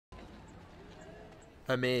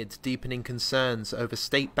Amid deepening concerns over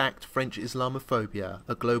state-backed French Islamophobia,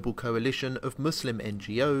 a global coalition of Muslim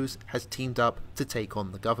NGOs has teamed up to take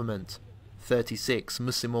on the government. 36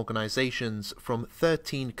 Muslim organizations from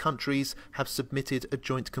 13 countries have submitted a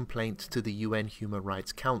joint complaint to the UN Human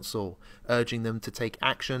Rights Council, urging them to take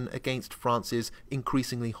action against France's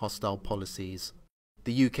increasingly hostile policies.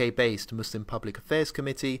 The UK-based Muslim Public Affairs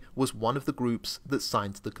Committee was one of the groups that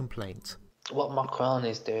signed the complaint. What Macron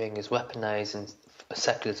is doing is weaponising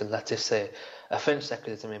secularism, let's just say French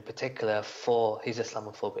secularism in particular, for his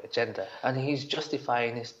Islamophobic agenda. And he's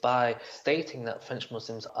justifying this by stating that French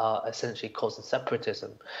Muslims are essentially causing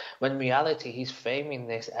separatism, when in reality he's framing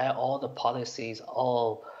this, all the policies,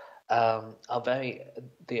 are very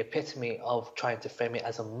the epitome of trying to frame it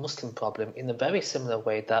as a Muslim problem in a very similar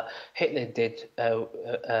way that Hitler did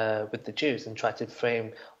with the Jews, and tried to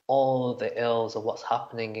frame all the ills of what's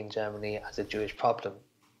happening in Germany as a Jewish problem.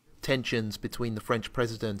 Tensions between the French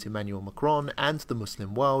President Emmanuel Macron and the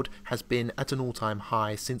Muslim world has been at an all-time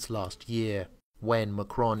high since last year, when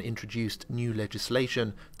Macron introduced new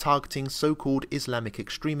legislation targeting so-called Islamic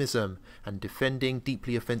extremism and defending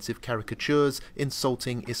deeply offensive caricatures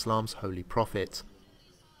insulting Islam's holy prophet.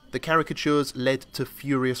 The caricatures led to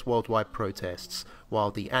furious worldwide protests,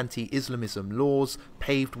 while the anti-Islamism laws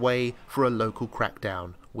paved way for a local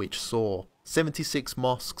crackdown, which saw 76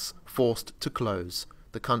 mosques forced to close,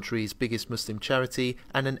 the country's biggest Muslim charity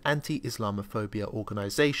and an anti-Islamophobia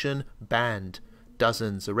organisation banned,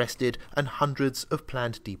 dozens arrested and hundreds of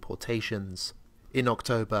planned deportations. In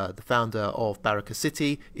October, the founder of Baraka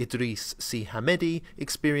City, Idriss Sy Hamedi,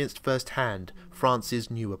 experienced firsthand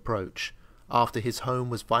France's new approach, after his home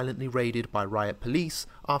was violently raided by riot police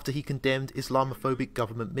after he condemned Islamophobic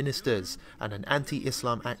government ministers and an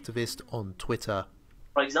anti-Islam activist on Twitter.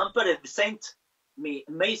 For example, if they sent me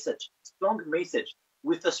a message, strong message,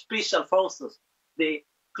 with the special forces, they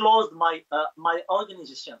closed my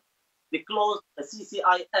organization, they closed the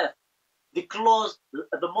CCIF, they closed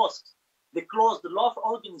the mosques, they closed the law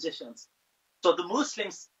organizations. So the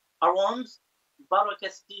Muslims around Baraka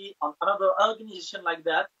City and another organization like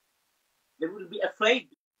that, they will be afraid.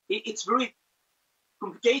 It's very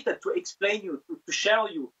complicated to explain you, to share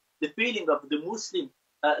you the feeling of the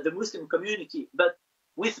Muslim community. But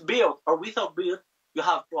with beard or without beard, you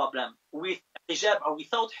have problem. With hijab or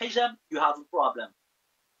without hijab, you have a problem.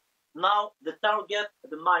 Now the target,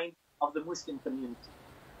 the mind of the Muslim community.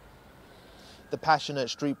 The passionate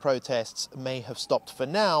street protests may have stopped for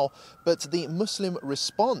now, but the Muslim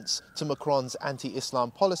response to Macron's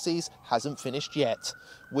anti-Islam policies hasn't finished yet,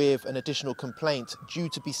 with an additional complaint due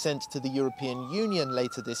to be sent to the European Union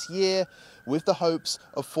later this year, with the hopes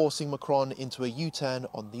of forcing Macron into a U-turn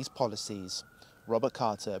on these policies. Robert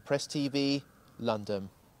Carter, Press TV, London.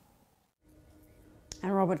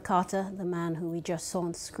 And Robert Carter, the man who we just saw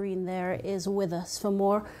on screen there, is with us for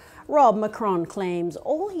more. Rob, Macron claims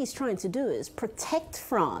all he's trying to do is protect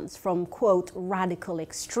France from, quote, radical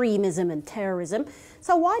extremism and terrorism.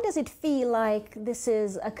 So why does it feel like this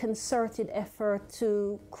is a concerted effort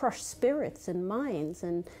to crush spirits and minds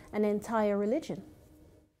and an entire religion?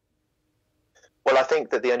 Well, I think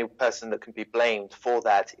that the only person that can be blamed for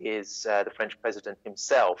that is the French president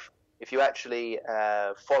himself. If you actually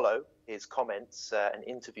follow his comments and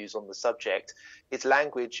interviews on the subject, his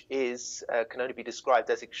language can only be described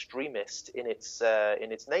as extremist in its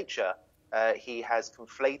nature. He has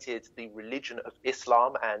conflated the religion of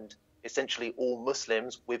Islam and essentially all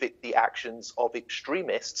Muslims with the actions of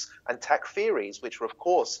extremists and takfiris, which are of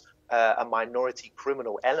course a minority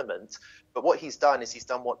criminal element. But what he's done is he's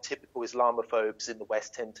done what typical Islamophobes in the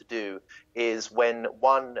West tend to do, is when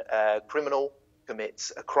one criminal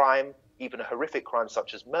commits a crime, even a horrific crime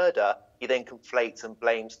such as murder, he then conflates and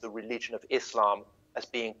blames the religion of Islam as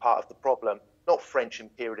being part of the problem. Not French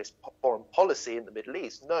imperialist foreign policy in the Middle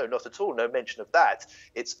East. No, not at all. No mention of that.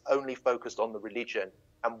 It's only focused on the religion.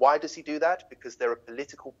 And why does he do that? Because there are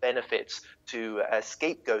political benefits to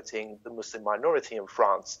scapegoating the Muslim minority in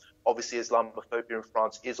France. Obviously, Islamophobia in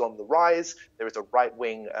France is on the rise. There is a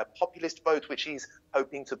right-wing populist vote, which he's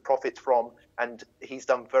hoping to profit from. And he's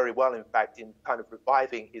done very well, in fact, in kind of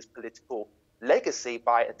reviving his political legacy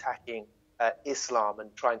by attacking Islam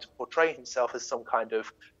and trying to portray himself as some kind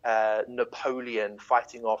of Napoleon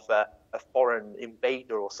fighting off a foreign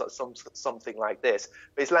invader or something like this.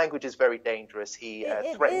 But his language is very dangerous.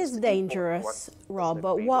 It is dangerous, Rob,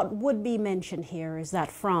 but what would be mentioned here is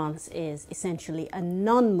that France is essentially a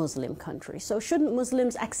non-Muslim country. So shouldn't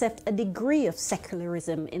Muslims accept a degree of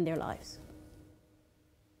secularism in their lives?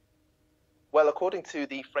 Well, according to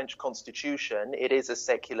the French constitution, it is a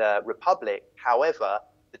secular republic. However,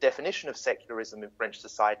 the definition of secularism in French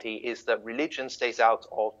society is that religion stays out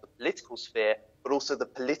of the political sphere, but also the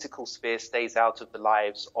political sphere stays out of the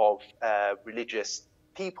lives of religious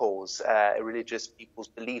people's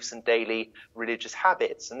beliefs and daily religious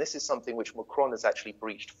habits. And this is something which Macron has actually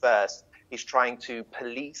breached first. He's trying to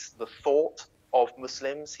police the thought of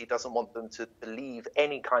Muslims. He doesn't want them to believe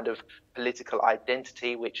any kind of political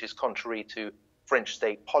identity, which is contrary to French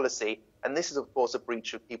state policy. And this is, of course, a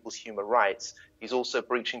breach of people's human rights. He's also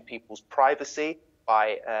breaching people's privacy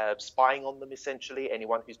by spying on them, essentially.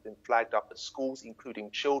 Anyone who's been flagged up at schools,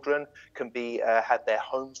 including children, can be had their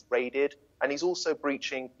homes raided. And he's also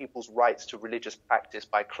breaching people's rights to religious practice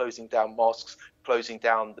by closing down mosques, closing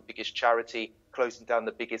down the biggest charity, closing down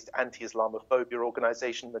the biggest anti-Islamophobia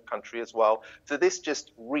organization in the country as well. So this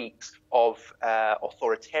just reeks of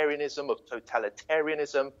authoritarianism, of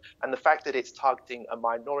totalitarianism, and the fact that it's targeting a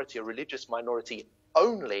minority, a religious minority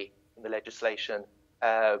only in the legislation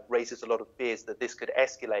raises a lot of fears that this could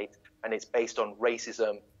escalate, and it's based on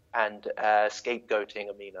racism and scapegoating,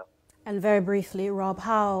 Amina. And very briefly, Rob,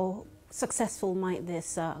 how successful might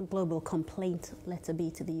this global complaint letter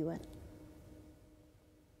be to the UN?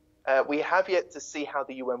 We have yet to see how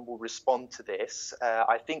the UN will respond to this.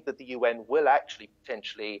 I think that the UN will actually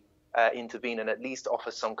potentially intervene and at least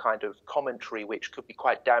offer some kind of commentary, which could be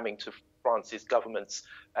quite damning to France's government's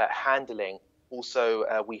handling. Also,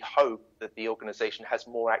 we hope that the organization has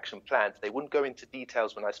more action plans. They wouldn't go into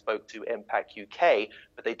details when I spoke to MPACUK,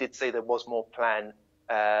 but they did say there was more plan.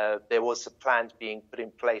 There was some plans being put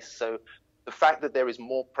in place. So the fact that there is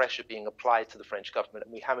more pressure being applied to the French government,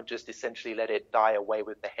 and we haven't just essentially let it die away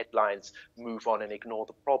with the headlines, move on and ignore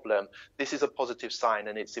the problem, this is a positive sign,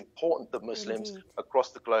 and it's important that Muslims across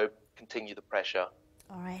the globe continue the pressure.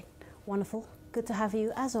 All right. Wonderful. Good to have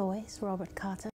you, as always, Robert Carter.